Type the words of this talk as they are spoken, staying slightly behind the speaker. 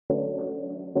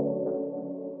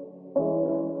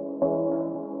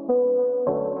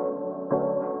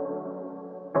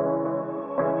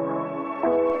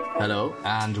Hello,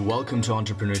 and welcome to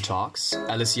Entrepreneur Talks,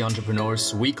 LSE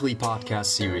Entrepreneur's weekly podcast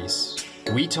series.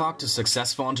 We talk to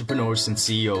successful entrepreneurs and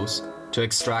CEOs to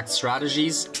extract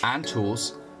strategies and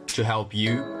tools to help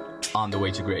you on the way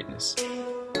to greatness.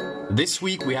 This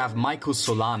week we have Michael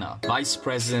Solana, Vice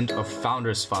President of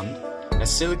Founders Fund, a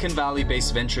Silicon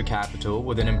Valley-based venture capital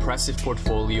with an impressive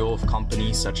portfolio of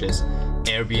companies such as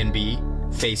Airbnb,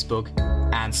 Facebook,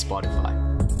 and Spotify.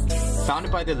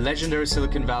 Founded by the legendary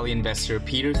Silicon Valley investor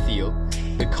Peter Thiel,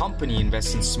 the company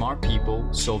invests in smart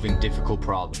people solving difficult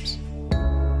problems.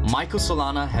 Michael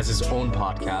Solana has his own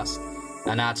podcast,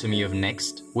 Anatomy of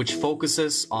Next, which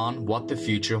focuses on what the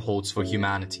future holds for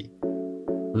humanity.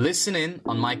 Listen in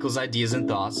on Michael's ideas and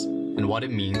thoughts and what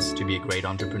it means to be a great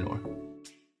entrepreneur.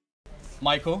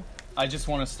 Michael, I just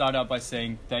want to start out by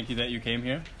saying thank you that you came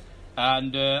here.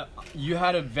 And you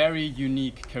had a very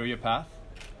unique career path.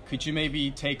 Could you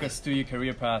maybe take us through your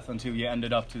career path until you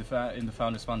ended up in the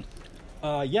Founders Fund?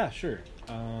 Yeah, sure.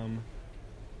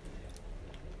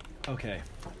 Okay.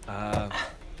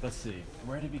 Let's see.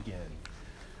 Where to begin?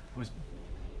 I was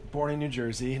born in New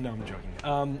Jersey. No, I'm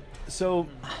joking.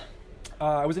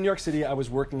 I was in New York City. I was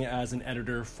working as an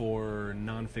editor for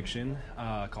nonfiction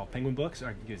called Penguin Books.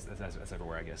 I guess that's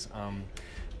everywhere, I guess.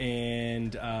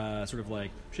 And sort of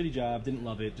like shitty job. Didn't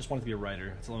love it. Just wanted to be a writer.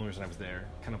 That's the only reason I was there.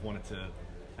 Kind of wanted to.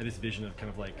 I had this vision of kind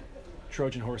of like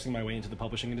Trojan horsing my way into the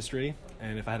publishing industry,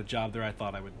 and if I had a job there, I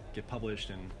thought I would get published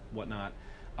and whatnot.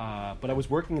 But I was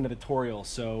working in editorial,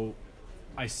 so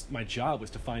my job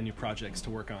was to find new projects to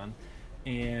work on,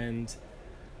 and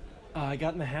I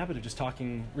got in the habit of just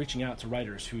reaching out to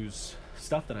writers whose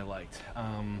stuff that I liked.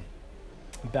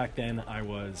 Back then, I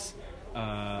was,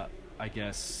 I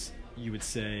guess you would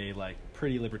say, like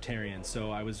pretty libertarian. So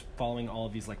I was following all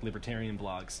of these like libertarian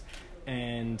blogs.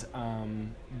 And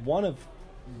one of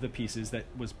the pieces that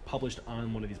was published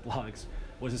on one of these blogs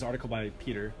was this article by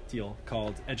Peter Thiel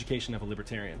called Education of a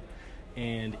Libertarian.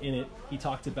 And in it, he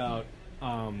talked about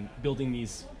building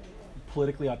these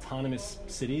politically autonomous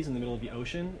cities in the middle of the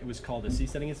ocean. It was called the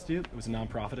Seasteading Institute. It was a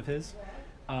nonprofit of his,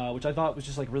 which I thought was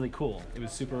just like really cool. It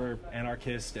was super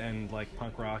anarchist and like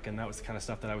punk rock, and that was the kind of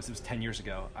stuff that it was 10 years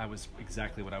ago. I was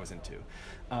exactly what I was into.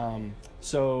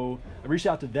 So I reached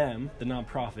out to them, the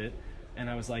nonprofit, and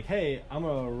I was like, hey, I'm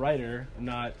a writer,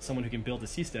 not someone who can build a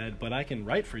seastead, but I can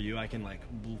write for you. I can, like,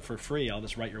 for free, I'll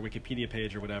just write your Wikipedia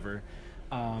page or whatever.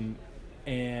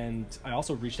 And I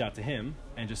also reached out to him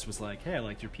and just was like, hey, I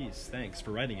liked your piece. Thanks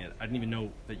for writing it. I didn't even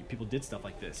know that people did stuff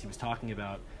like this. He was talking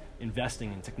about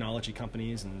investing in technology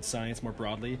companies and science more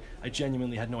broadly. I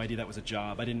genuinely had no idea that was a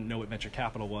job. I didn't know what venture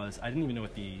capital was. I didn't even know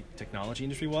what the technology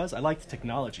industry was. I liked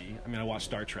technology. I mean, I watched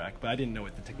Star Trek, but I didn't know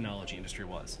what the technology industry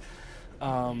was.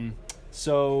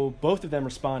 So both of them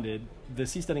responded. The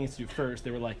Seasteading Institute first,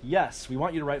 they were like, yes, we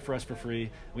want you to write for us for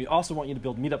free. We also want you to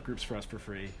build meetup groups for us for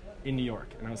free in New York.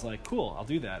 And I was like, cool, I'll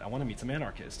do that. I want to meet some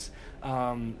anarchists.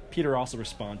 Peter also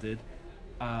responded.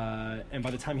 And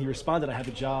by the time he responded, I had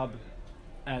the job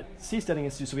at Seasteading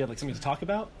Institute, so we had like something to talk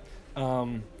about.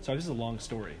 So this is a long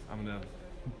story.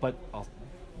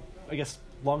 I guess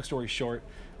long story short,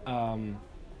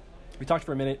 we talked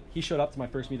for a minute. He showed up to my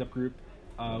first meetup group.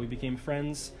 We became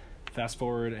friends. Fast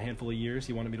forward a handful of years,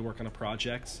 he wanted me to work on a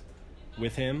project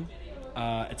with him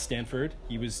at Stanford.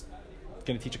 He was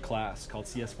going to teach a class called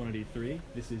CS 183.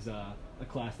 This is a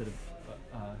class that...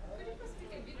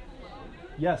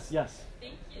 Yes.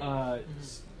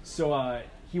 So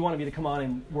he wanted me to come on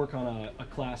and work on a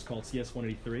class called CS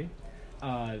 183.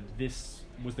 This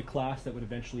was the class that would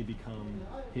eventually become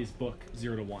his book,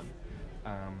 0 to 1.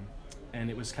 And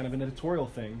it was kind of an editorial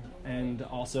thing. And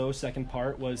also, second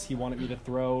part was he wanted me to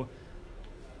throw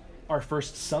our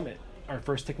first summit, our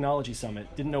first technology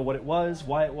summit. Didn't know what it was,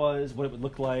 why it was, what it would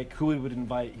look like, who we would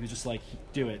invite. He was just like,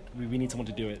 do it. We need someone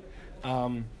to do it.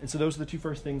 And so those are the two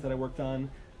first things that I worked on.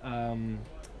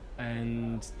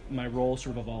 And my role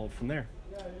sort of evolved from there.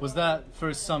 Was that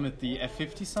first summit the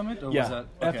F50 summit? Or yeah, was that,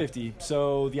 okay. F50.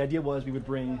 So the idea was we would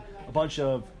bring a bunch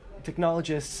of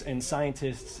technologists and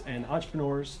scientists and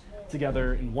entrepreneurs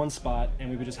together in one spot, and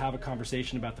we would just have a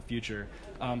conversation about the future.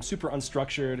 Super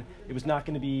unstructured. It was not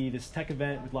going to be this tech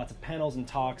event with lots of panels and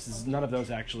talks. This is none of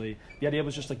those, actually. The idea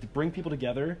was just like to bring people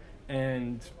together,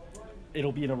 and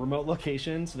it'll be in a remote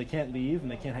location, so they can't leave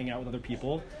and they can't hang out with other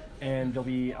people, and there'll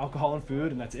be alcohol and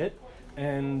food, and that's it.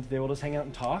 And they will just hang out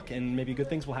and talk, and maybe good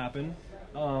things will happen.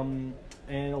 And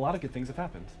a lot of good things have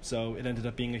happened. So it ended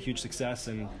up being a huge success,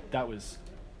 and that was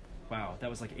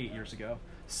like 8 years ago.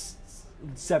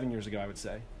 7 years ago, I would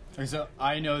say. Okay, so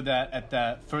I know that at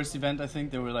that first event, I think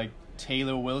there were like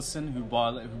Taylor Wilson, who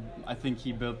I think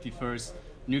he built the first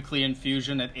nuclear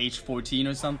fusion at age 14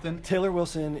 or something. Taylor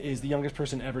Wilson is the youngest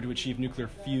person ever to achieve nuclear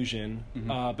fusion,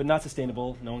 but not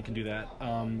sustainable. No one can do that.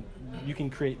 You can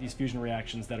create these fusion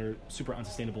reactions that are super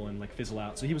unsustainable and like fizzle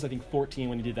out. So he was, I think, 14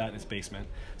 when he did that in his basement.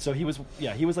 So he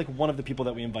was like one of the people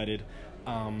that we invited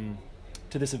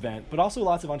to this event, but also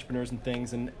lots of entrepreneurs and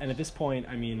things. And at this point,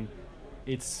 I mean,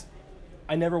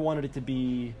 I never wanted it to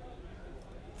be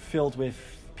filled with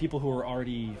people who are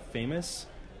already famous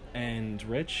and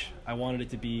rich. I wanted it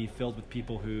to be filled with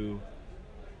people who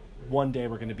one day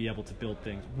we're going to be able to build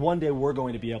things. One day we're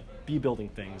going to be building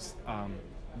things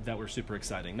that were super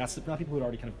exciting. Not people who had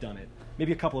already kind of done it.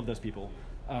 Maybe a couple of those people,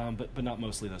 but not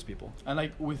mostly those people. And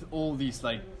like with all these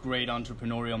like great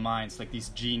entrepreneurial minds, like these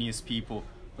genius people,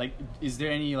 like is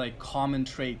there any like common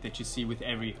trait that you see with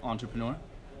every entrepreneur?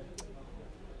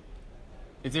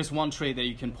 If there's one trait that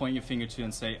you can point your finger to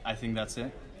and say, I think that's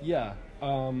it. Yeah.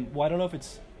 Well, I don't know if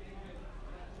it's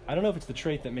the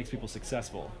trait that makes people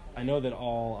successful. I know that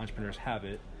all entrepreneurs have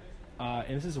it.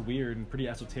 And this is weird and pretty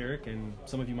esoteric, and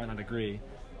some of you might not agree.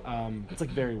 It's like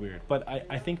very weird. But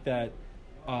I think that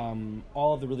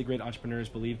all of the really great entrepreneurs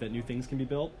believe that new things can be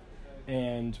built.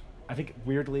 And I think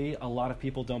weirdly, a lot of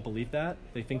people don't believe that.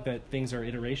 They think that things are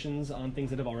iterations on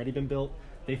things that have already been built.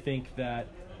 They think that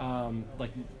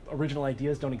like original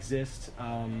ideas don't exist.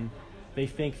 They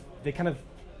kind of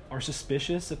are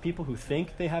suspicious of people who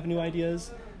think they have new ideas.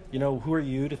 You know, who are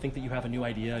you to think that you have a new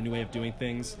idea, a new way of doing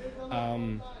things?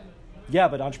 Yeah,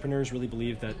 but entrepreneurs really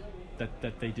believe that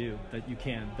they do,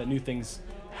 that new things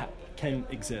can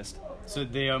exist. So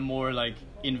they are more like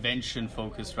invention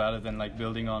focused rather than like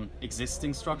building on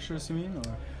existing structures, you mean?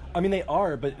 Or? I mean, they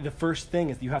are, but the first thing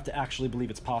is you have to actually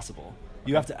believe it's possible.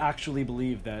 You have to actually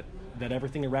believe that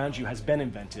everything around you has been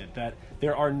invented, that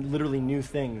there are literally new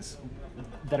things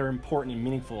that are important and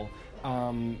meaningful.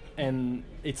 And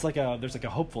it's like there's like a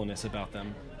hopefulness about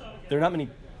them. There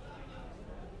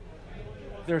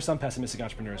are some pessimistic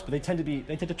entrepreneurs, but they tend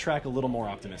to track a little more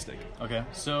optimistic. Okay,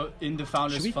 so in the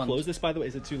Founders Fund... Should we close this, by the way?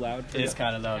 Is it too loud? It is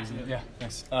kind of loud, isn't it? Yeah,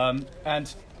 thanks.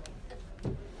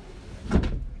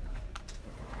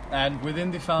 And within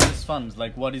the Founders Fund,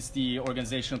 like what is the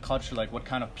organizational culture like? What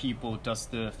kind of people does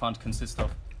the fund consist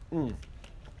of?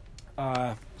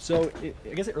 So I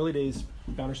guess the early days,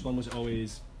 Founders Fund was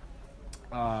always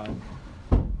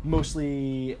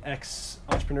mostly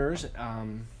ex-entrepreneurs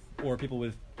or people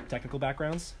with technical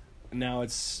backgrounds. Now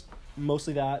it's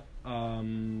mostly that,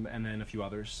 and then a few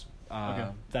others. Okay.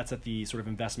 That's at the sort of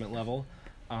investment level.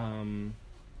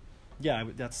 Yeah,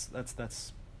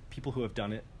 that's people who have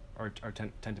done it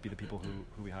tend to be the people who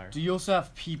we hire. Do you also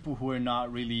have people who are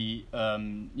not really,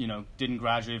 didn't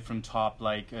graduate from top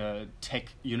like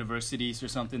tech universities or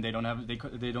something? They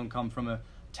don't come from a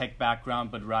tech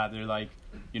background, but rather like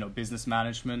business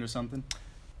management or something.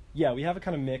 Yeah, we have a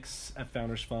kind of mix at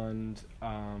Founders Fund.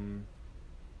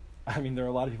 I mean, there are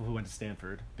a lot of people who went to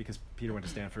Stanford because Peter went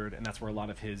to Stanford, and that's where a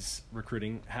lot of his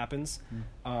recruiting happens.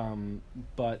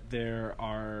 But there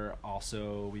are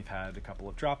also, we've had a couple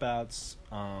of dropouts.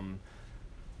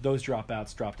 Those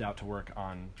dropouts dropped out to work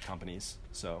on companies.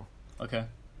 So okay,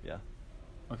 yeah.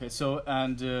 Okay, so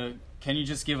and can you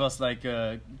just give us like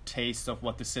a taste of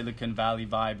what the Silicon Valley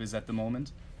vibe is at the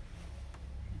moment?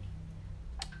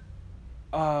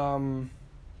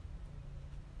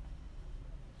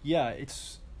 Yeah,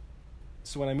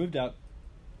 so when I moved out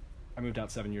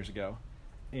 7 years ago,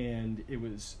 and it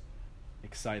was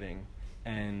exciting,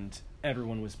 and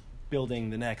everyone was building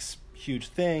the next huge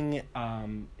thing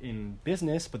in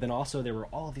business, but then also there were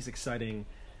all of these exciting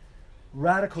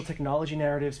radical technology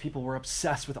narratives. People were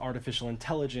obsessed with artificial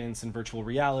intelligence and virtual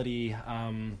reality,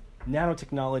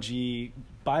 nanotechnology,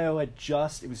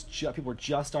 people were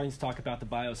just starting to talk about the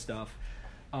bio stuff.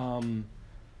 I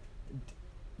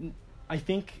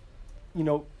think,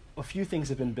 a few things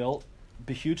have been built,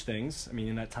 the huge things. I mean,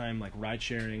 in that time, like ride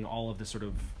sharing, all of the sort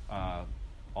of,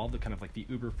 all the kind of like the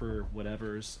Uber for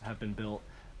whatevers have been built.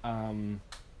 There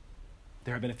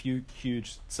have been a few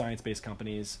huge science-based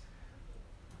companies.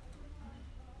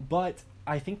 But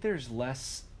I think there's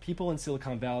less, people in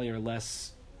Silicon Valley are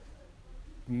less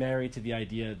married to the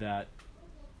idea that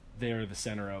they're the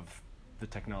center of the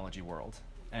technology world.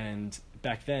 And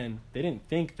back then, they didn't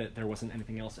think that there wasn't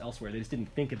anything else elsewhere. They just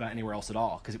didn't think about anywhere else at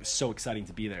all because it was so exciting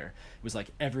to be there. It was like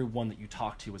everyone that you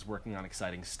talked to was working on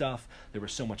exciting stuff. There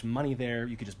was so much money there.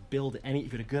 You could just build if you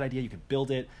had a good idea, you could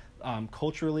build it.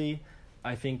 Culturally,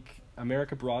 I think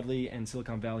America broadly and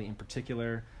Silicon Valley in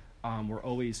particular were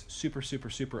always super, super,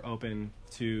 super open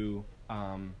to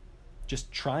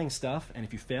just trying stuff. And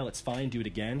if you fail, it's fine. Do it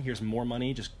again. Here's more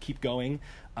money. Just keep going.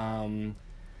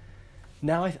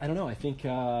 Now I don't know. I think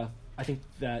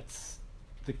that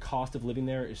the cost of living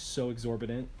there is so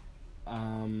exorbitant.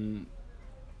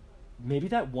 Maybe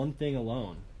that one thing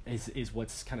alone is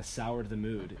what's kind of soured the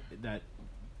mood. That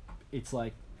it's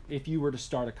like, if you were to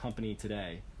start a company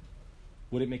today,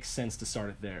 would it make sense to start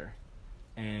it there?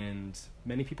 And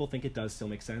many people think it does still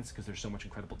make sense because there's so much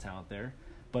incredible talent there.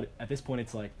 But at this point,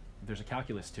 it's like there's a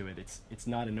calculus to it. It's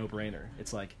not a no-brainer.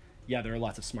 It's like, yeah, there are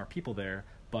lots of smart people there,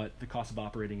 but the cost of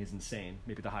operating is insane.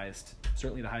 Maybe the highest,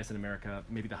 certainly the highest in America,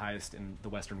 maybe the highest in the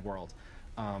Western world.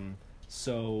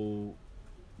 So,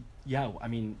 yeah, I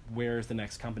mean, where's the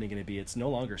next company going to be? It's no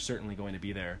longer certainly going to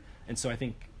be there. And so I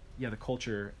think, yeah, the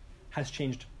culture has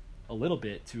changed a little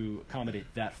bit to accommodate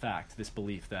that fact, this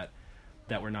belief that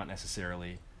we're not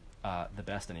necessarily the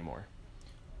best anymore.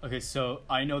 Okay, so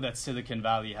I know that Silicon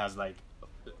Valley has like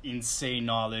insane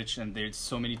knowledge and there's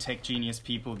so many tech genius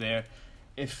people there.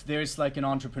 If there's like an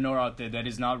entrepreneur out there that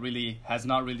has not really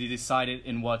decided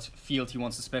in what field he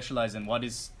wants to specialize in, what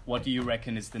do you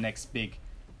reckon is the next big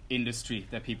industry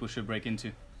that people should break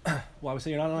into? Well, I would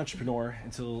say you're not an entrepreneur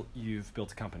until you've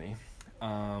built a company.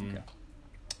 Okay.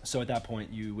 So at that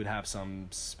point, you would have some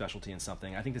specialty in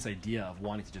something. I think this idea of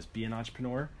wanting to just be an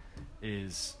entrepreneur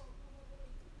is,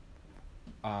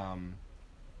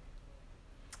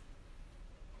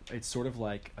 it's sort of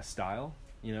like a style.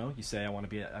 You know, you say,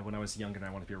 when I was younger,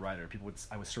 I want to be a writer.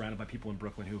 I was surrounded by people in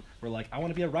Brooklyn who were like, I want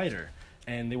to be a writer,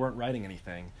 and they weren't writing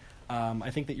anything.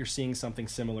 I think that you're seeing something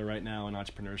similar right now in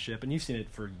entrepreneurship, and you've seen it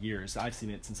for years. I've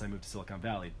seen it since I moved to Silicon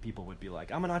Valley. People would be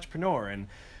like, I'm an entrepreneur, and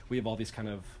we have all these kind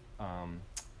of,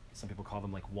 some people call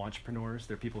them like wantrepreneurs.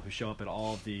 They're people who show up at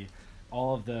all of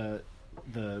the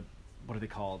what are they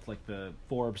called? Like the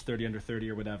Forbes 30 under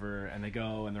 30 or whatever, and they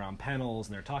go and they're on panels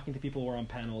and they're talking to people who are on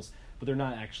panels, but they're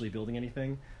not actually building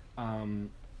anything.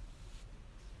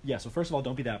 Yeah, so first of all,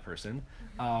 don't be that person.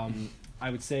 I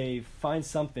would say find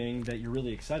something that you're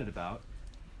really excited about,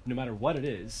 no matter what it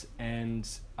is, and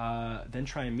then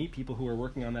try and meet people who are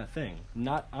working on that thing.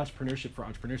 Not entrepreneurship for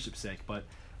entrepreneurship's sake, but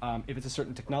if it's a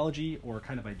certain technology or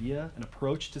kind of idea, an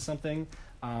approach to something,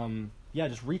 yeah,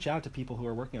 just reach out to people who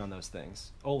are working on those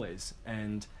things, always.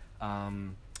 And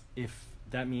if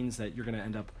that means that you're going to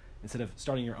end up, instead of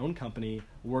starting your own company,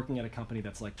 working at a company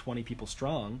that's like 20 people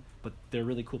strong, but they're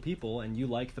really cool people, and you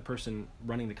like the person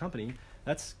running the company,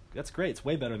 that's great. It's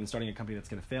way better than starting a company that's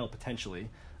going to fail potentially.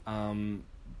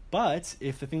 But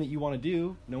if the thing that you want to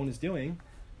do, no one is doing,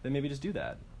 then maybe just do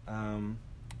that. I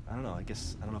don't know. I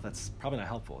don't know if that's probably not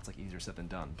helpful. It's like easier said than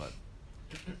done, but.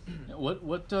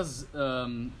 What does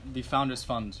the Founders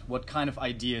Fund, what kind of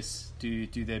ideas do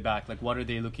they back? Like, what are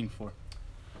they looking for?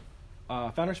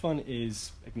 Founders Fund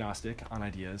is agnostic on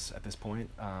ideas at this point,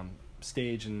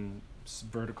 stage and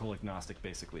vertical agnostic,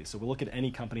 basically. So we'll look at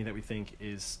any company that we think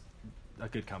is a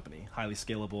good company, highly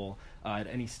scalable at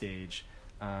any stage.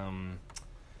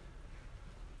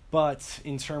 But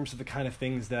in terms of the kind of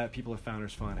things that people at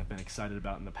Founders Fund have been excited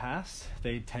about in the past,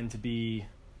 they tend to be,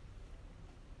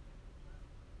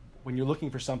 when you're looking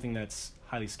for something that's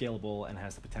highly scalable and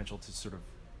has the potential to sort of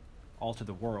alter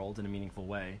the world in a meaningful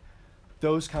way,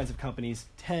 those kinds of companies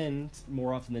tend,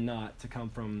 more often than not, to come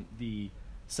from the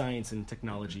science and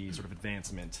technology sort of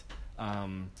advancement.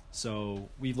 So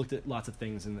we've looked at lots of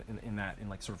things in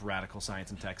like sort of radical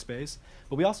science and tech space,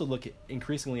 but we also look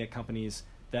increasingly at companies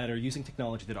that are using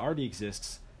technology that already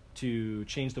exists to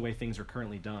change the way things are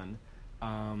currently done.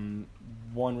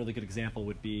 One really good example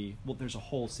would be, well, there's a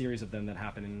whole series of them that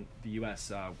happen in the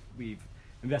US. We've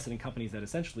invested in companies that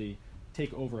essentially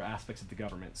take over aspects of the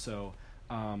government. So,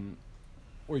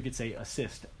 or you could say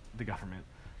assist the government.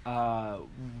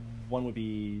 One would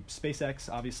be SpaceX,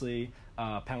 obviously.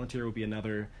 Palantir would be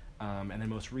another. And then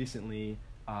most recently,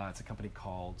 it's a company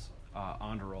called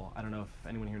Anduril. I don't know if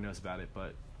anyone here knows about it,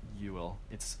 but you will.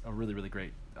 It's a really, really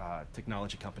great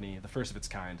technology company, the first of its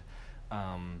kind.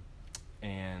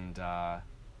 And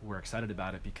we're excited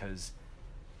about it because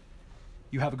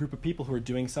you have a group of people who are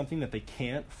doing something that they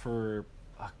can't for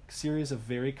a series of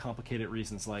very complicated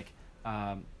reasons. Like,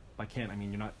 by can't, I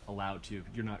mean you're not allowed to.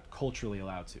 You're not culturally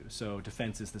allowed to. So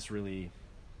defense is this really,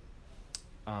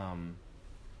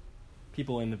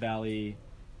 people in the Valley,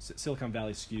 Silicon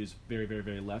Valley skews very, very,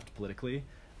 very left politically.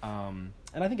 And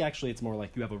I think actually it's more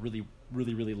like you have a really,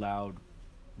 really, really loud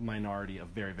minority of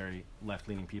very, very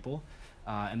left-leaning people.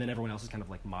 And then everyone else is kind of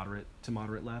like moderate to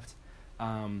moderate left.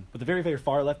 But the very, very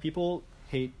far left people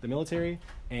hate the military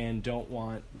and don't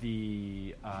want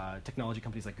the technology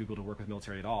companies like Google to work with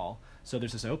military at all. So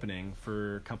there's this opening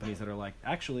for companies that are like,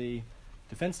 actually,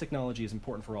 defense technology is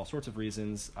important for all sorts of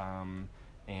reasons,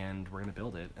 and we're going to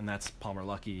build it. And that's Palmer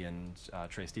Luckey and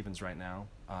Trey Stevens right now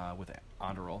with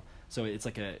Anduril. So it's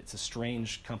like it's a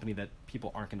strange company that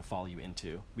people aren't going to follow you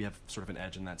into. We have sort of an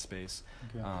edge in that space.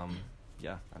 Okay.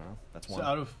 Yeah, I don't know. That's one.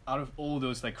 So out of all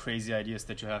those like crazy ideas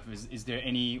that you have, is there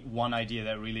any one idea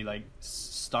that really like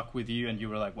stuck with you and you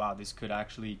were like, wow, this could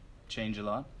actually change a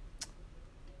lot?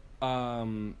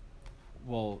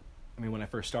 Well, I mean, when I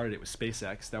first started, it was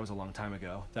SpaceX. That was a long time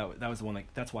ago. That was the one.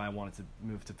 That's why I wanted to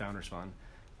move to Founders Fund.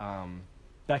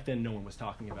 Back then, no one was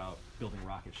talking about building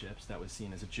rocket ships. That was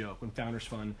seen as a joke. When Founders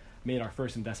Fund made our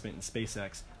first investment in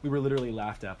SpaceX, we were literally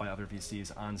laughed at by other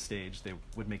VCs on stage. They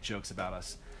would make jokes about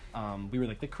us. We were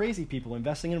like the crazy people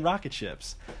investing in rocket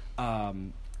ships.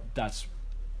 That's,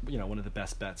 one of the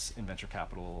best bets in venture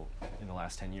capital in the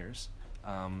last 10 years.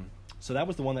 So that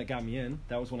was the one that got me in.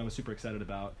 That was one I was super excited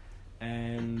about.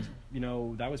 And,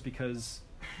 that was because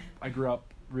I grew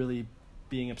up really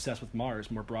being obsessed with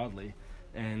Mars more broadly.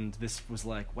 And this was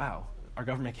like, wow, our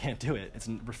government can't do it. It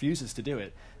refuses to do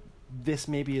it. This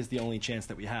maybe is the only chance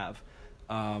that we have.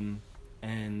 Elon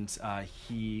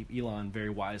very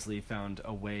wisely found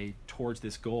a way towards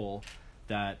this goal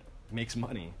that makes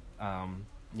money.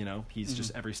 He's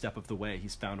just every step of the way.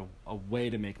 He's found a way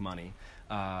to make money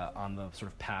on the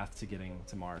sort of path to getting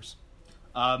to Mars.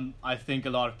 I think a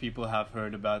lot of people have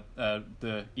heard about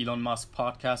the Elon Musk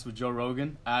podcast with Joe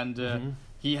Rogan, and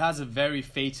he has a very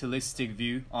fatalistic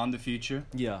view on the future.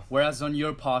 Yeah. Whereas on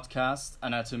your podcast,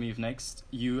 Anatomy of Next,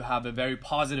 you have a very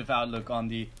positive outlook on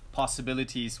the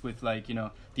possibilities with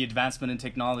the advancement in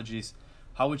technologies.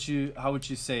 How would you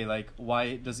say,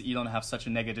 why does Elon have such a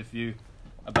negative view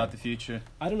about the future?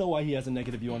 I don't know why he has a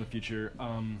negative view on the future.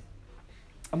 I'm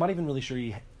not even really sure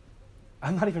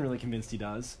I'm not even really convinced he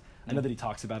does. I know that he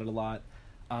talks about it a lot.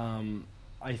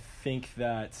 I think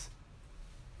that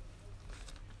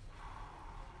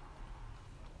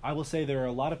I will say there are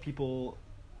a lot of people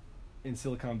in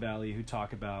Silicon Valley who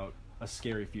talk about a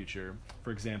scary future. For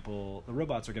example, the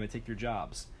robots are going to take your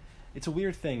jobs. It's a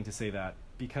weird thing to say that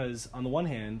because on the one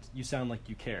hand, you sound like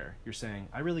you care. You're saying,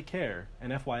 I really care.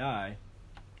 And FYI,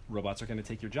 robots are going to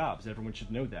take your jobs. Everyone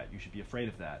should know that. You should be afraid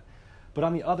of that. But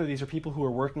on the other, these are people who are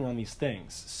working on these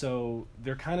things. So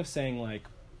they're kind of saying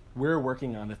we're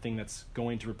working on the thing that's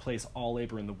going to replace all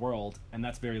labor in the world, and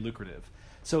that's very lucrative.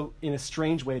 So in a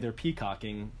strange way, they're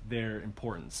peacocking their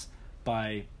importance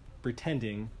by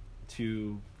pretending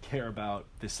to care about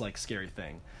this scary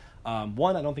thing.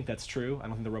 One, I don't think that's true. I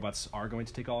don't think the robots are going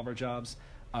to take all of our jobs.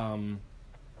 I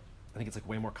think it's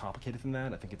way more complicated than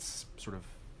that. I think it's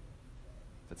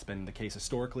that's been the case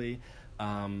historically.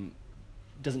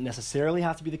 Doesn't necessarily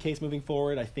have to be the case moving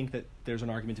forward. I think that there's an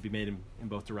argument to be made in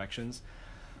both directions.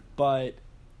 But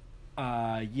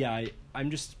I'm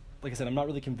just, like I said, I'm not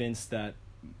really convinced that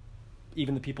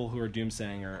even the people who are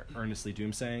doomsaying are earnestly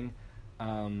doomsaying.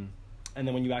 And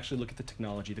then when you actually look at the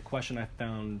technology, the question I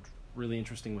found really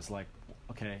interesting was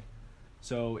okay,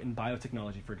 so in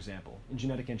biotechnology, for example, in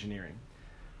genetic engineering,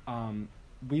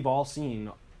 we've all seen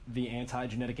the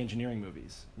anti-genetic engineering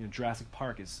movies. Jurassic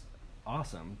Park is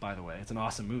awesome, by the way. It's an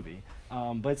awesome movie.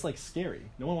 But it's scary.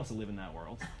 No one wants to live in that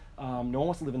world. No one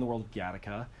wants to live in the world of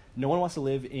Gattaca. No one wants to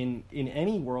live in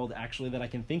any world, actually, that I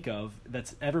can think of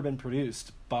that's ever been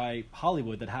produced by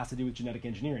Hollywood that has to do with genetic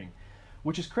engineering,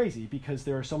 which is crazy because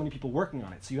there are so many people working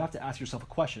on it. So you have to ask yourself a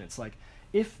question. It's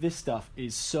if this stuff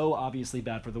is so obviously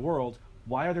bad for the world,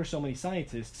 why are there so many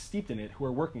scientists steeped in it who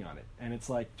are working on it? And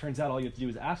it's turns out all you have to do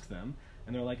is ask them.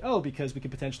 And they're because we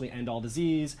could potentially end all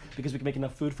disease, because we can make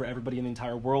enough food for everybody in the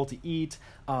entire world to eat,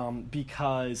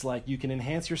 because you can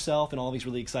enhance yourself in all these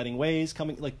really exciting ways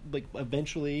coming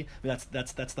eventually. I mean,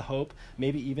 that's the hope.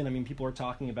 Maybe even, people are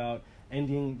talking about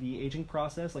ending the aging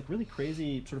process, really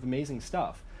crazy, sort of amazing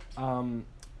stuff. And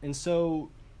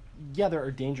so, yeah, there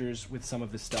are dangers with some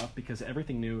of this stuff because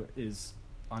everything new is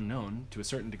unknown to a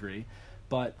certain degree,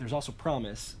 but there's also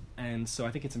promise. And so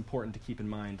I think it's important to keep in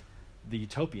mind the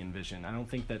utopian vision. I'm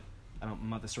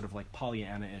not this sort of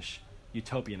Pollyanna-ish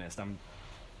utopianist. I'm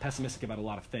pessimistic about a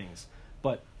lot of things,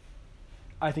 but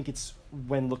I think it's,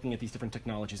 when looking at these different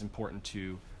technologies, important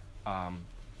to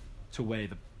weigh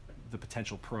the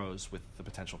potential pros with the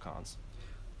potential cons.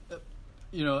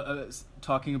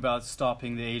 Talking about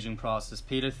stopping the aging process,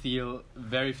 Peter Thiel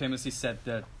very famously said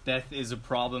that death is a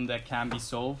problem that can be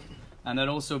solved, and that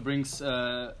also brings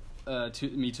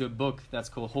me to a book that's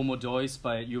called Homo Deus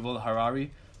by Yuval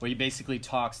Harari, where he basically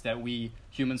talks that we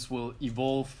humans will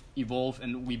evolve,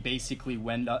 and we basically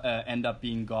end up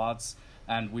being gods,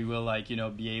 and we will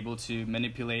be able to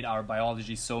manipulate our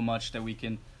biology so much that we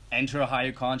can enter a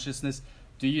higher consciousness.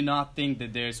 Do you not think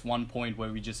that there's one point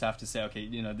where we just have to say, okay,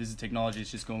 this is technology,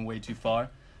 it's just going way too far,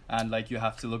 and like you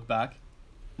have to look back?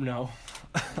 No.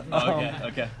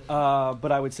 Okay.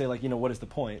 But I would say, like, what is the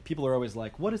point? People are always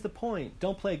like, what is the point?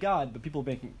 Don't play God. But people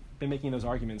have been making those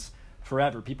arguments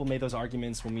forever. People made those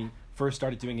arguments when we first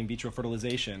started doing in vitro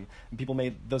fertilization. And people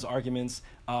made those arguments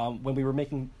when we were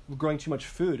growing too much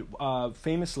food.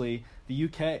 Famously, the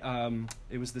UK,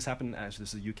 this happened, actually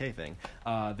this is a UK thing.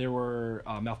 There were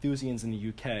Malthusians in the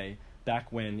UK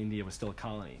back when India was still a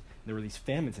colony. There were these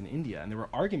famines in India, and there were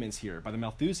arguments here by the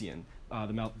Malthusian. I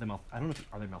don't know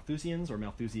are they Malthusians or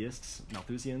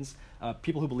Malthusians,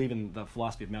 people who believe in the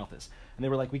philosophy of Malthus. And they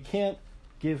were like, we can't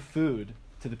give food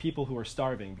to the people who are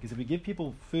starving, because if we give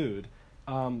people food,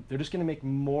 they're just going to make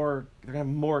more, they're going to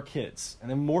have more kids, and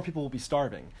then more people will be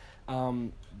starving.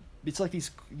 It's like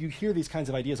you hear these kinds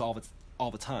of ideas all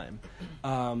the time.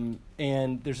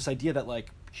 And there's this idea that,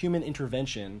 like, human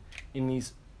intervention in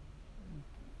these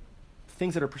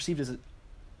things that are perceived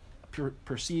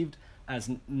as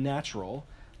natural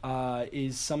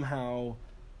is somehow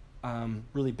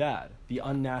really bad. The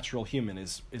unnatural human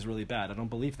is really bad. I don't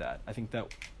believe that. I think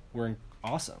that we're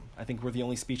awesome. I think we're the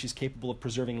only species capable of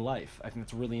preserving life. I think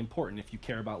that's really important if you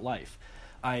care about life.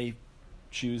 I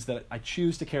choose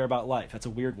to care about life. That's a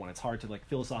weird one. It's hard to, like,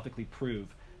 philosophically prove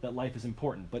that life is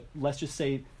important. But let's just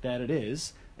say that it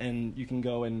is, and you can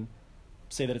go and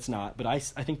say that it's not, but I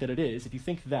think that it is. If you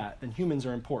think that, then humans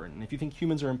are important. And if you think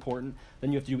humans are important,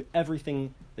 then you have to do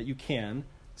everything that you can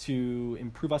to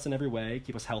improve us in every way,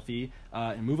 keep us healthy,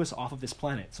 and move us off of this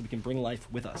planet so we can bring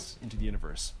life with us into the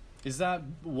universe. Is that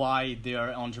why there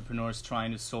are entrepreneurs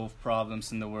trying to solve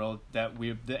problems in the world, that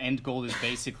the end goal is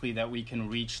basically that we can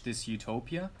reach this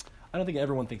utopia? I don't think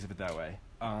everyone thinks of it that way.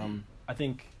 I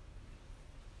think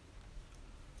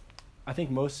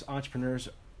most entrepreneurs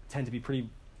tend to be pretty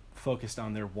focused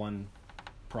on their one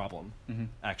problem,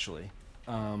 actually.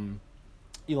 Elon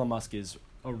Musk is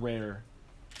a rare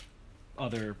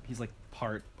he's like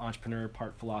part entrepreneur,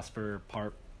 part philosopher,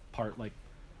 part like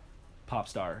pop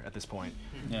star at this point.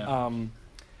 Yeah.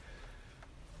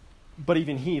 But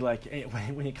even he, like,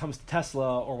 when it comes to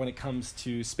Tesla or when it comes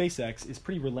to SpaceX, is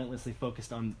pretty relentlessly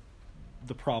focused on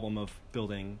the problem of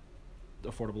building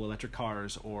affordable electric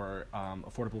cars or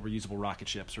affordable reusable rocket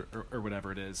ships or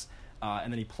whatever it is.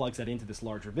 And then he plugs that into this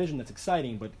larger vision that's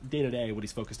exciting, but day to day what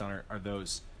he's focused on are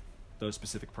those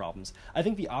specific problems. I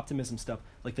think the optimism stuff,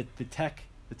 like the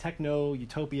techno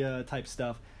utopia type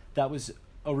stuff, that was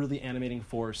a really animating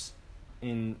force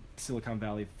in Silicon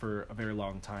Valley for a very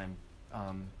long time,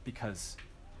 because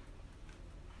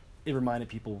it reminded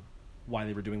people why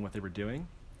they were doing what they were doing.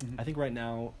 I think right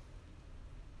now,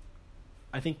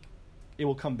 it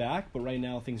will come back, but right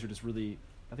now things are just really,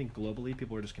 I think globally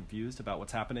people are just confused about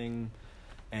what's happening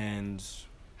and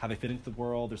how they fit into the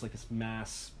world. There's like this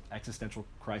mass existential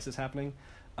crisis happening.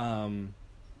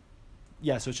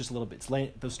 So it's just a little bit,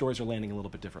 those stories are landing a little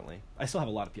bit differently. I still have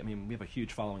a lot of people, we have a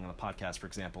huge following on the podcast, for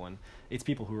example, and it's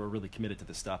people who are really committed to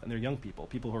this stuff, and they're young people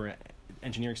who are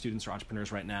engineering students or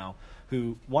entrepreneurs right now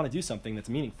who want to do something that's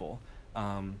meaningful.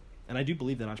 And I do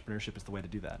believe that entrepreneurship is the way to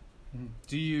do that.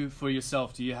 Do you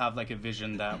have like a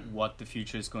vision that what the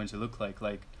future is going to look like?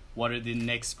 Like, what are the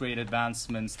next great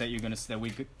advancements that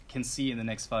we can see in the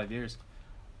next 5 years?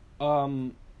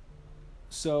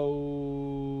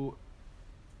 So,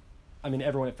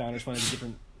 everyone at Founders Fund has a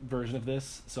different version of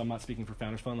this, so I'm not speaking for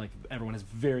Founders Fund. Like, everyone has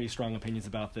very strong opinions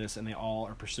about this, and they all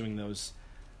are pursuing those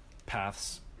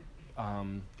paths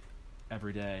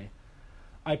every day.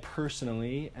 I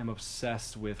personally am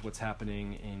obsessed with what's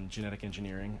happening in genetic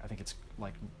engineering. I think it's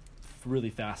like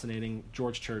really fascinating.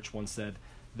 George Church once said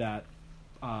that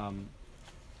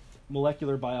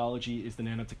molecular biology is the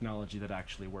nanotechnology that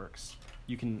actually works.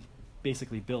 You can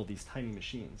basically build these tiny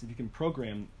machines. If you can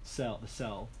program the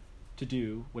cell to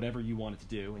do whatever you want it to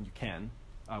do, and you can,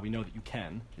 we know that you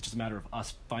can, it's just a matter of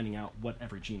us finding out what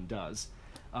every gene does,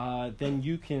 then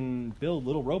you can build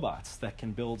little robots that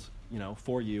can build,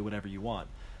 for you whatever you want.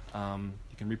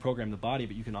 You can reprogram the body,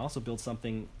 but you can also build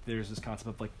something. There's this concept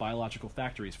of like biological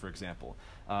factories, for example.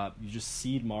 You just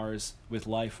seed Mars with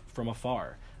life from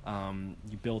afar.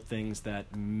 You build things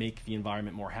that make the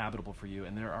environment more habitable for you,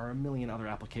 and there are a million other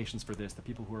applications for this that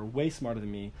people who are way smarter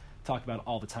than me talk about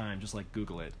all the time. Just like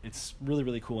Google it. It's really,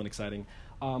 really cool and exciting.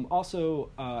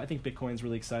 I think Bitcoin's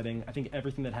really exciting. I think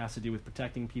everything that has to do with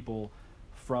protecting people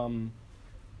from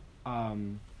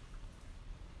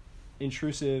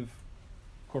intrusive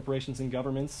corporations and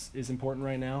governments is important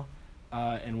right now,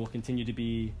 and will continue to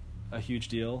be a huge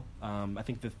deal. I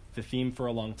think the theme for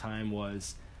a long time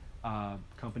was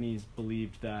companies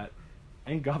believed that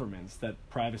and governments that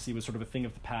privacy was sort of a thing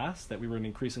of the past, that we were an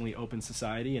increasingly open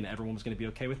society and everyone was going to be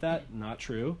okay with that. Not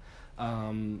true.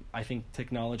 I think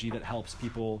technology that helps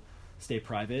people stay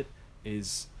private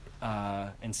is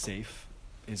and safe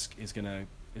is gonna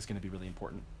be really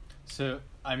important. So,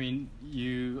 I mean,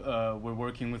 you were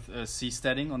working with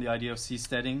seasteading, on the idea of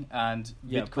seasteading and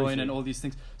Bitcoin briefly. and all these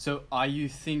things. So, are you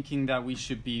thinking that we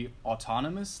should be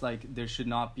autonomous? Like, there should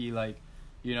not be, like,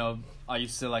 you know, are you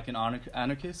still like an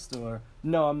anarchist or?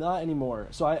 No, I'm not anymore.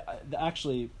 So I'm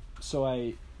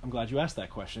glad you asked that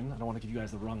question. I don't want to give you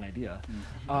guys the wrong idea.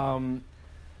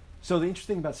 So the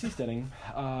interesting thing about seasteading,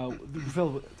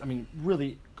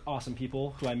 really awesome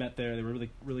people who I met there. They were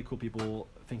really, really cool people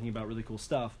thinking about really cool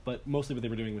stuff, but mostly what they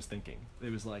were doing was thinking.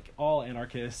 It was like all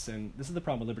anarchists, and this is the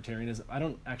problem with libertarianism. I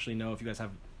don't actually know if you guys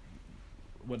have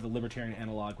what the libertarian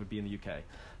analog would be in the UK.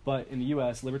 But in the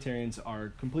US, libertarians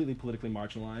are completely politically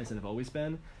marginalized and have always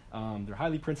been. They're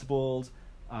highly principled,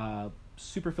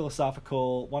 super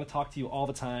philosophical, want to talk to you all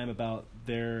the time about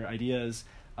their ideas,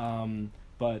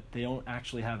 but they don't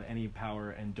actually have any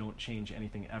power and don't change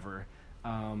anything ever.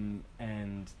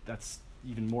 And that's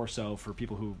even more so for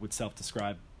people who would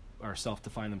self-describe or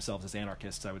self-define themselves as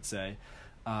anarchists, I would say.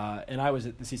 And I was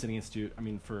at the Seasteading Institute,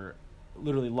 for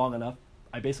literally long enough.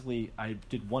 I did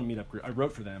one meetup group. I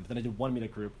wrote for them, but then I did one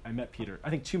meetup group. I met Peter. I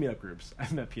think 2 meetup groups. I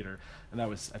met Peter, and that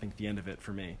was, I think, the end of it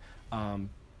for me.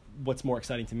 What's more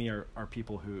exciting to me are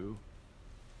people who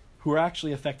are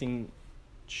actually affecting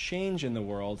change in the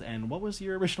world. And what was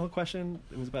your original question?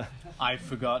 It was about... I've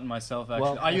forgotten myself, actually.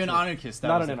 Well, are you an anarchist?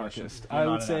 Not an anarchist. I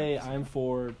would say anarchist. I'm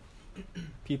for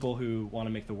people who want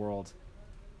to make the world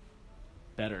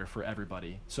better for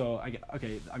everybody. So,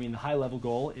 the high-level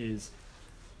goal is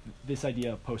this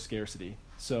idea of post-scarcity.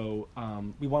 So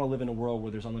we want to live in a world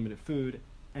where there's unlimited food,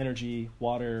 energy,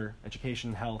 water,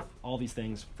 education, health, all these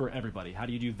things for everybody. How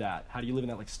do you do that? How do you live in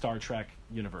that like Star Trek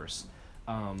universe?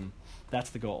 That's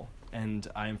the goal. And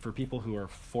I am for people who are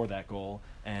for that goal,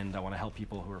 and I want to help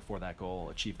people who are for that goal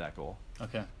achieve that goal.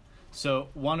 Okay. So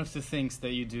one of the things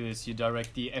that you do is you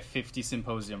direct the F50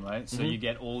 symposium, right? So you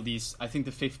get all these, I think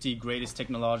the 50 greatest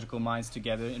technological minds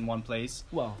together in one place.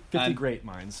 Well, 50 great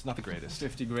minds, not the greatest.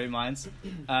 50 great minds.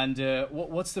 And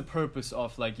what's the purpose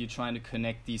of like you trying to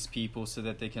connect these people so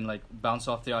that they can like bounce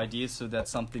off their ideas so that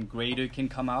something greater can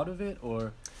come out of it,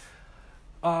 or?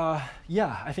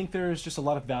 I think there's just a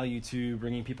lot of value to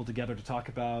bringing people together to talk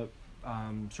about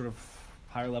sort of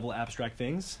higher level abstract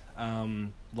things,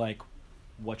 like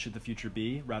what should the future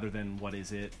be rather than what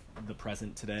is it the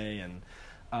present today. And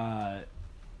I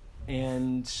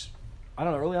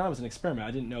don't know, early on it was an experiment.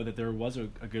 I didn't know that there was a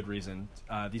good reason.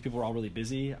 These people were all really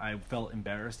busy. I felt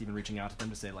embarrassed even reaching out to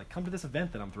them to say like, come to this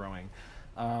event that I'm throwing.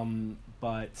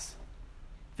 But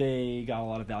they got a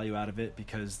lot of value out of it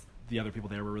because the other people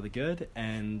there were really good,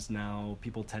 and now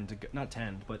people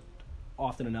but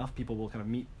often enough people will kind of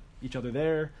meet each other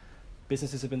there.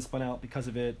 Businesses have been spun out because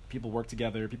of it. People work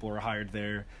together. People are hired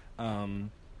there. I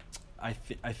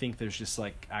think there's just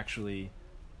like actually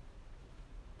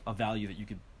a value that you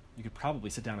could probably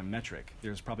sit down and metric.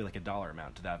 There's probably like a dollar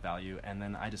amount to that value, and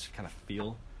then I just kind of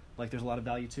feel like there's a lot of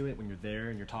value to it when you're there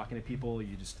and you're talking to people.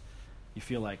 You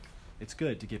feel like it's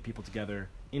good to get people together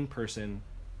in person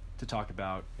to talk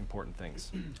about important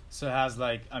things. So it has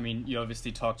you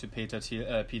obviously talked to Peter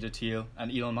Thiel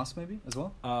and Elon Musk maybe as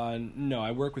well? No,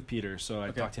 I work with Peter, so I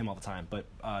talk to him all the time, but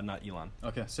not Elon.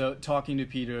 Okay, so talking to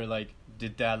Peter,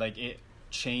 did that it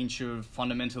change your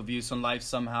fundamental views on life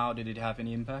somehow? Did it have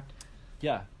any impact?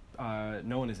 Yeah,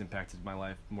 no one has impacted my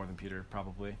life more than Peter,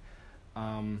 probably.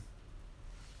 I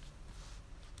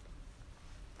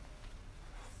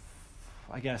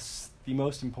guess the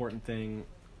most important thing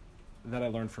that I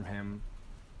learned from him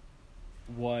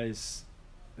was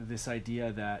this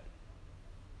idea that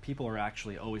people are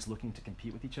actually always looking to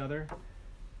compete with each other,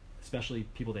 especially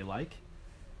people they like,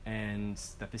 and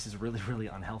that this is really, really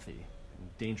unhealthy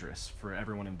and dangerous for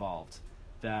everyone involved.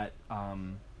 That, I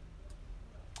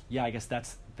guess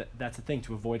that's the thing,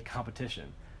 to avoid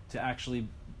competition, to actually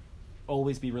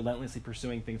always be relentlessly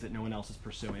pursuing things that no one else is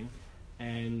pursuing,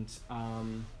 and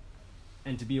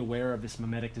to be aware of this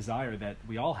mimetic desire that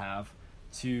we all have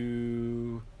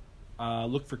to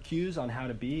look for cues on how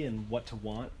to be and what to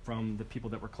want from the people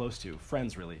that we're close to,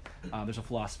 friends really. There's a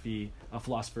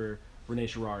philosopher, Rene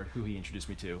Girard, who he introduced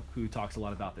me to, who talks a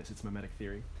lot about this. It's mimetic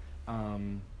theory.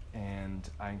 And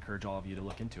I encourage all of you to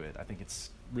look into it. I think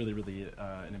it's really, really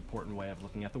an important way of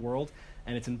looking at the world,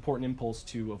 and it's an important impulse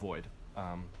to avoid.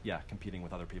 Competing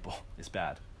with other people is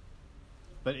bad.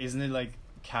 But isn't it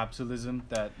capitalism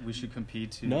that we should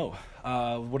compete to? No.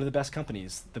 What are the best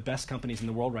companies? The best companies in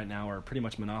the world right now are pretty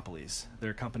much monopolies.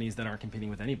 They're companies that aren't competing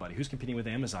with anybody. Who's competing with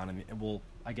Amazon? And well,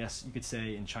 I guess you could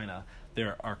say in China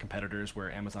there are competitors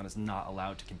where Amazon is not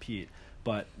allowed to compete.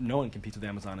 But no one competes with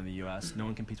Amazon in the U.S. No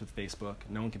one competes with Facebook.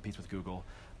 No one competes with Google.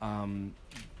 And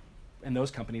those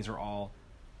companies are all,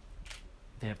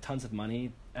 they have tons of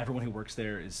money. Everyone who works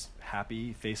there is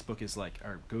happy. Facebook is like,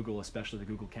 or Google, especially the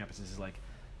Google campuses, is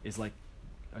like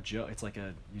a joke. It's like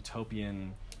a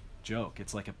utopian joke.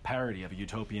 It's like a parody of a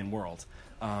utopian world.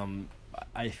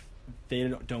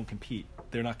 They don't compete.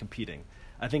 They're not competing.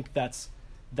 I think that's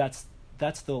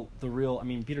the real. I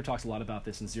mean, Peter talks a lot about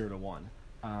this in 0 to 1.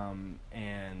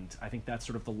 And I think that's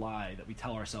sort of the lie that we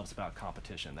tell ourselves about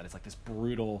competition, that it's like this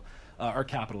brutal, or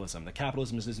capitalism. The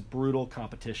capitalism is this brutal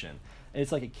competition. And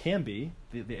it's like it can be.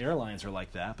 The airlines are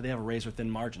like that, but they have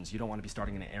razor-thin margins. You don't want to be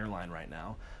starting an airline right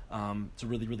now. It's a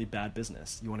really, really bad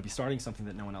business. You want to be starting something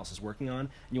that no one else is working on, and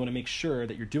you want to make sure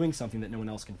that you're doing something that no one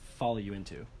else can follow you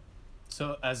into.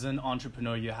 So as an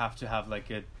entrepreneur, you have to have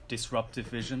like a disruptive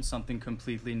vision, something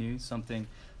completely new, something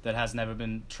that has never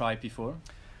been tried before?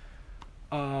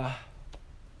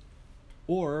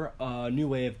 Or a new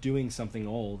way of doing something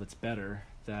old that's better,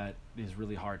 that is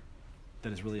really hard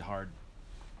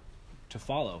to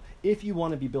follow. If you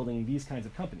want to be building these kinds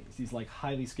of companies, these like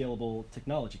highly scalable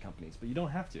technology companies, but you don't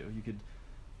have to. You could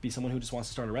be someone who just wants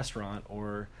to start a restaurant,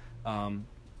 or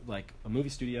like a movie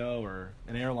studio, or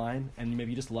an airline, and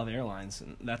maybe you just love airlines,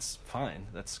 and that's fine,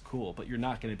 that's cool, but you're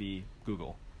not going to be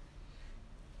Google.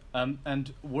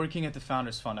 And working at the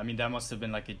Founders Fund, I mean, that must have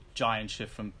been like a giant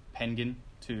shift from Penguin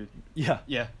to... Yeah.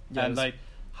 And like,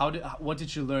 what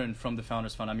did you learn from the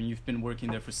Founders Fund? I mean, you've been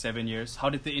working there for 7 years. How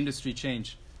did the industry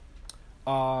change?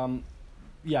 So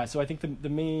I think the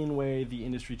main way the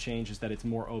industry changed is that it's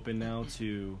more open now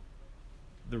to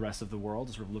the rest of the world,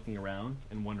 sort of looking around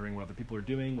and wondering what other people are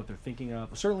doing, what they're thinking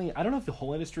of. Certainly, I don't know if the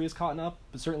whole industry is caught up,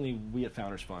 but certainly we at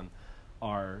Founders Fund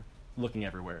are looking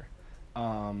everywhere.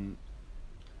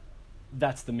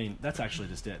 That's actually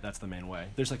just it. That's the main way.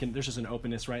 There's just an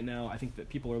openness right now. I think that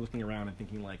people are looking around and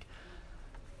thinking like,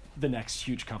 the next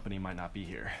huge company might not be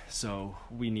here, so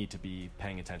we need to be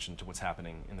paying attention to what's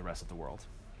happening in the rest of the world.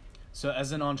 So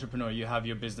as an entrepreneur, you have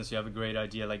your business, you have a great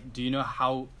idea. Like, do you know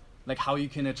how you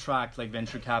can attract like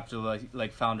venture capital,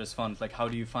 like Founders Fund? Like, how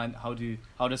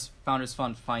does Founders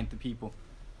Fund find the people?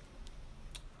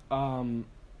 There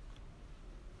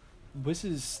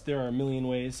are a million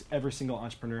ways. Every single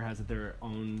entrepreneur has their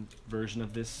own version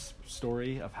of this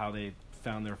story of how they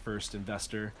found their first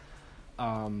investor.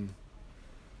 And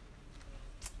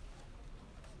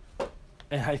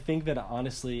I think that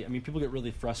honestly, I mean, people get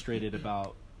really frustrated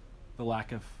about the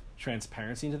lack of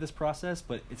transparency into this process,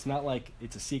 but it's not like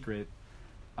it's a secret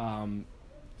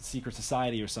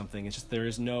society or something. It's just there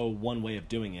is no one way of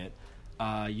doing it.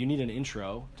 You need an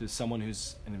intro to someone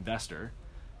who's an investor,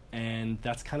 and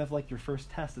that's kind of like your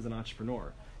first test as an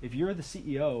entrepreneur. If you're the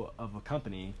CEO of a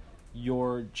company,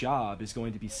 your job is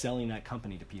going to be selling that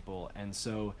company to people, and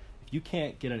so if you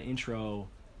can't get an intro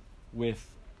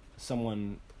with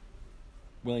someone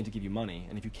willing to give you money,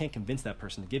 and if you can't convince that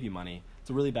person to give you money, it's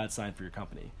a really bad sign for your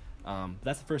company.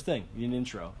 That's the first thing. You need an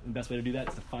intro. And the best way to do that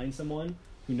is to find someone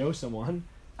who knows someone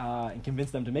and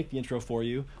convince them to make the intro for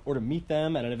you, or to meet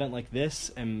them at an event like this.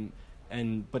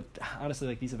 But honestly,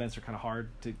 like, these events are kind of hard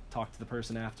to talk to the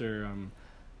person after.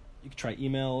 You could try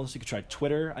emails. You could try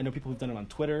Twitter. I know people who've done it on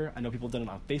Twitter. I know people have done it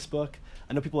on Facebook.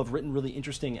 I know people have written really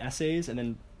interesting essays, and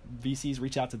then VCs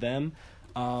reach out to them.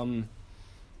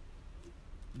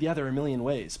 Yeah, there are a million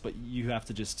ways, but you have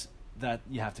to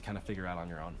kind of figure out on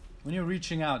your own. When you're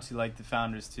reaching out to like the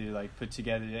founders to like put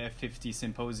together the F50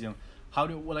 symposium,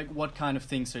 what kind of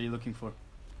things are you looking for?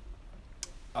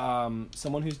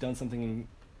 Someone who's done something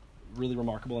really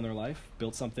remarkable in their life,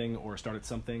 built something or started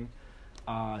something.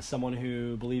 Someone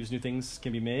who believes new things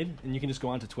can be made, and you can just go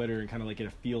onto Twitter and kind of like get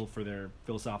a feel for their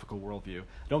philosophical worldview.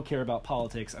 I don't care about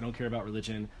politics. I don't care about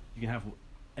religion. You can have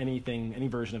anything, any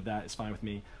version of that is fine with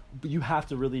me. But you have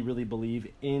to really, really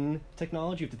believe in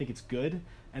technology. You have to think it's good,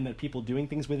 and that people doing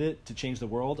things with it to change the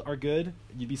world are good.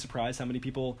 You'd be surprised how many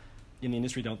people in the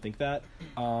industry don't think that.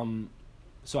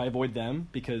 So I avoid them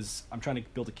because I'm trying to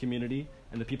build a community,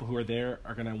 and the people who are there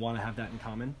are going to want to have that in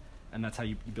common, and that's how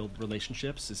you build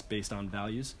relationships, is based on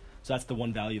values. So that's the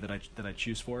one value that I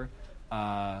choose for.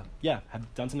 Have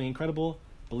done something incredible,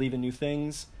 believe in new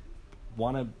things,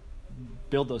 want to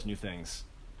build those new things.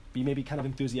 Be maybe kind of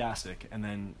enthusiastic, and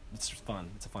then it's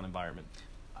fun. It's a fun environment.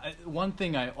 One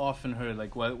thing I often heard,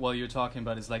 like while you're talking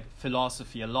about, is like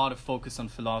philosophy. A lot of focus on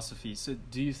philosophy. So,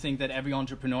 do you think that every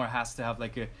entrepreneur has to have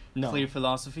like a clear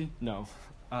philosophy? No,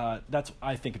 That's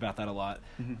I think about that a lot.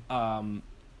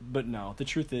 But no, the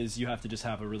truth is you have to just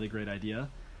have a really great idea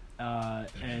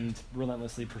and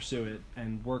relentlessly pursue it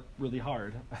and work really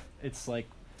hard. It's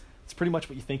pretty much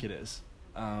what you think it is.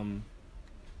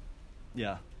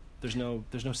 Yeah, there's no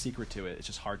secret to it. It's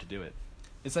just hard to do it.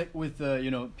 It's like with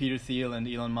Peter Thiel and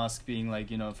Elon Musk being like,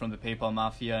 from the PayPal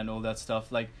mafia and all that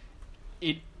stuff. Like,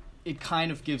 it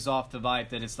kind of gives off the vibe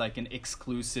that it's like an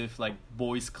exclusive like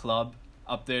boys club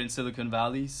up there in Silicon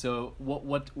Valley. So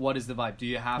what is the vibe? Do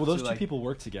you have well, those two people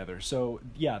work together. So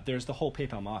yeah, there's the whole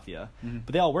PayPal mafia,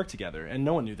 but they all work together, and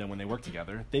no one knew them when they worked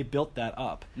together. They built that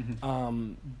up.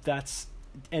 That's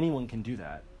anyone can do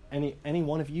that. Any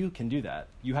one of you can do that.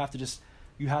 You have to just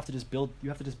build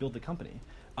the company.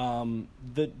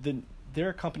 There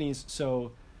are companies.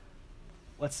 So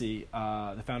let's see.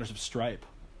 The founders of Stripe,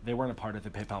 they weren't a part of the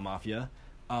PayPal mafia.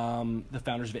 The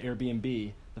founders of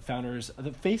Airbnb, the founders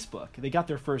of Facebook, they got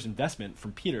their first investment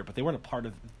from Peter, but they weren't a part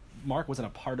of. Mark wasn't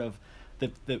a part of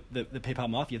the PayPal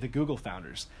mafia. The Google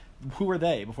founders, who were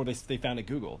they before they founded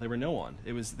Google? They were no one.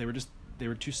 They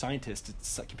were two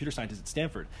scientists, computer scientists at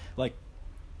Stanford. Like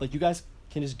you guys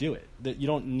can just do it. That you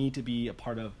don't need to be a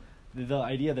part of. The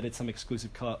idea that it's some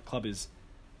exclusive club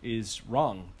is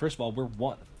wrong. First of all, we're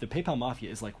one. The PayPal mafia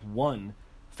is like one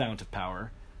fount of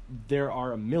power. There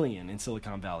are a million in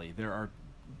Silicon Valley. There are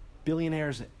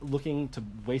billionaires looking to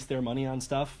waste their money on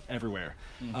stuff everywhere.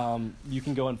 You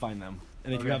can go and find them.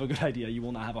 And if you have a good idea, you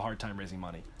will not have a hard time raising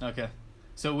money. Okay.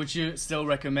 So would you still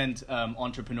recommend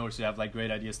entrepreneurs who have like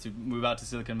great ideas to move out to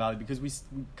Silicon Valley? Because we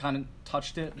kind of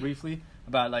touched it briefly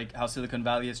about like how Silicon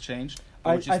Valley has changed.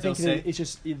 I think it's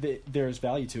just there's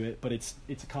value to it, but it's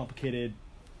a complicated.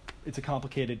 There's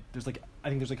like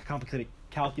a complicated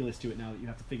calculus to it now that you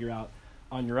have to figure out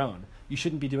on your own. You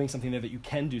shouldn't be doing something there that you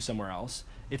can do somewhere else.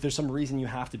 If there's some reason you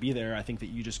have to be there, I think that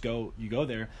you just go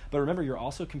there. But remember, you're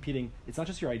also competing. It's not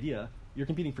just your idea. You're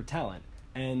competing for talent,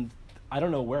 and I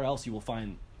don't know where else you will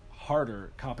find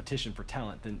harder competition for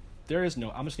talent than there is.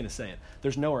 I'm just going to say it.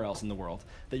 There's nowhere else in the world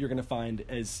that you're going to find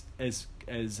as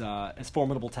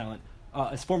formidable talent,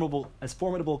 as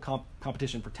formidable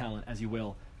competition for talent as you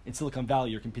will in Silicon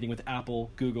Valley. You're competing with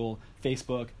Apple, Google,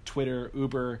 Facebook, Twitter,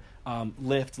 Uber,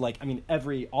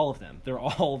 Lyft. All of them. They're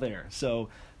all there. So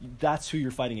that's who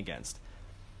you're fighting against.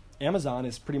 Amazon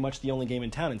is pretty much the only game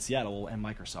in town in Seattle, and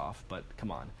Microsoft. But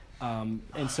come on.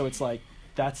 And so it's like,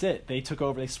 that's it. They took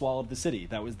over. They swallowed the city.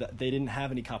 They didn't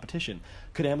have any competition.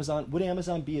 Would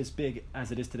Amazon be as big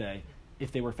as it is today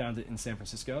if they were founded in San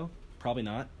Francisco? Probably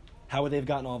not. How would they have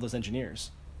gotten all those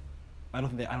engineers? I don't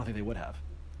think they would have.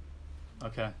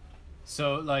 Okay,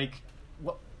 so like,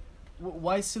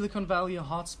 why is Silicon Valley a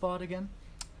hotspot again?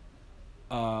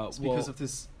 It's because of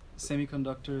this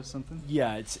semiconductor or something.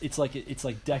 Yeah, it's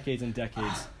like decades and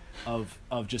decades of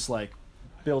just like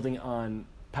building on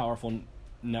powerful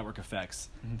network effects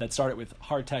that started with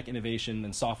hard tech innovation,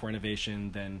 then software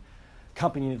innovation, then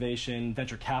company innovation.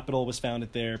 Venture capital was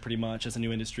founded there pretty much as a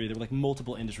new industry. There were like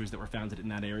multiple industries that were founded in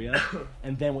that area.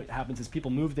 And then what happens is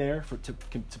people move there to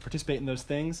participate in those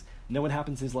things. And then what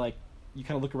happens is like you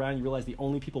kind of look around and you realize the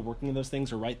only people working in those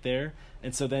things are right there.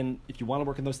 And so then if you want to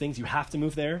work in those things, you have to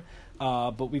move there.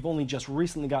 But we've only just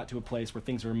recently got to a place where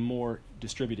things are more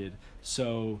distributed.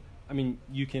 So,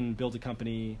 you can build a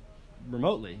company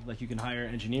remotely. Like you can hire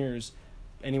engineers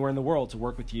anywhere in the world to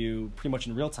work with you pretty much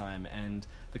in real time, and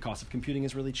the cost of computing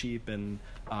is really cheap, and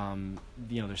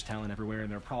there's talent everywhere, and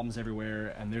there are problems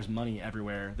everywhere, and there's money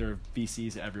everywhere. There are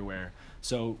VCs everywhere.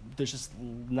 So there's just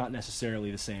not necessarily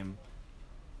the same.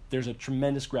 There's a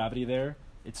tremendous gravity there.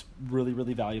 It's really,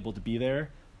 really valuable to be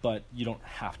there, but you don't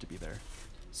have to be there.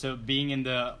 So being in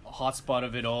the hotspot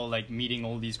of it all, like meeting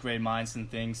all these great minds and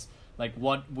things, like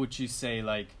what would you say,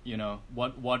 like,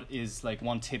 what is like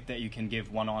one tip that you can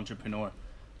give one entrepreneur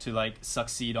to like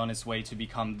succeed on his way to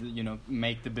become,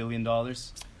 make the $1 billion?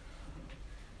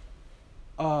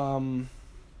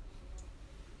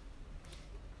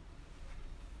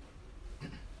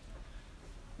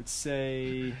 Would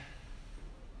say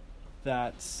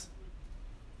that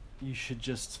you should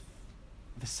just,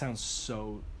 this sounds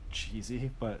so cheesy,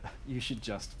 but you should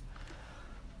just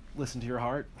listen to your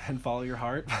heart and follow your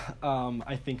heart.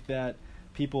 I think that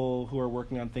people who are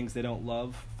working on things they don't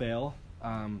love fail.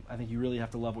 I think you really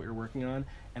have to love what you're working on,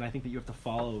 and I think that you have to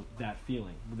follow that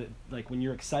feeling. Like when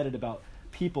you're excited about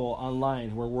people online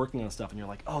who are working on stuff and you're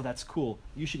like, oh, that's cool,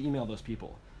 you should email those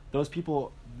people. Those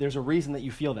people, there's a reason that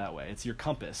you feel that way. It's your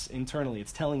compass internally.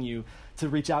 It's telling you to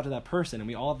reach out to that person, and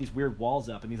we all have these weird walls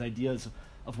up and these ideas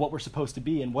of what we're supposed to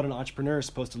be and what an entrepreneur is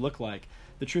supposed to look like.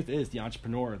 The truth is, the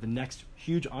entrepreneur, the next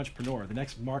huge entrepreneur, the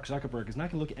next Mark Zuckerberg is not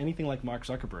going to look anything like Mark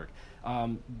Zuckerberg.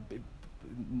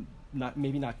 not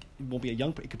it won't be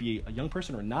it could be a young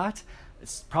person or not.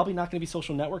 It's probably not going to be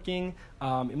social networking.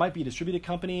 It might be a distributed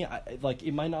company.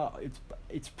 It might not.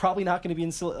 It's probably not going to be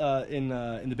in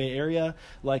the Bay Area.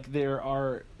 Like there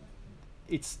are.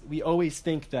 We always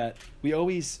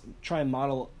try and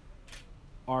model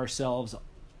ourselves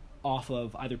off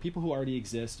of either people who already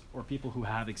exist or people who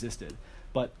have existed,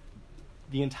 but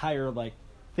the entire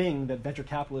thing that venture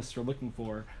capitalists are looking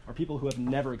for are people who have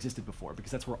never existed before,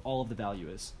 because that's where all of the value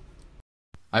is.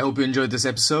 I hope you enjoyed this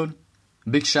episode.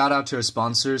 Big shout out to our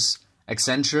sponsors,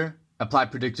 Accenture,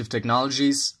 Applied Predictive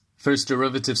Technologies, First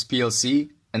Derivatives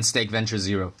PLC, and Stake Venture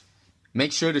Zero.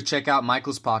 Make sure to check out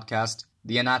Michael's podcast,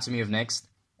 The Anatomy of Next,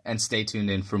 and stay tuned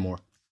in for more.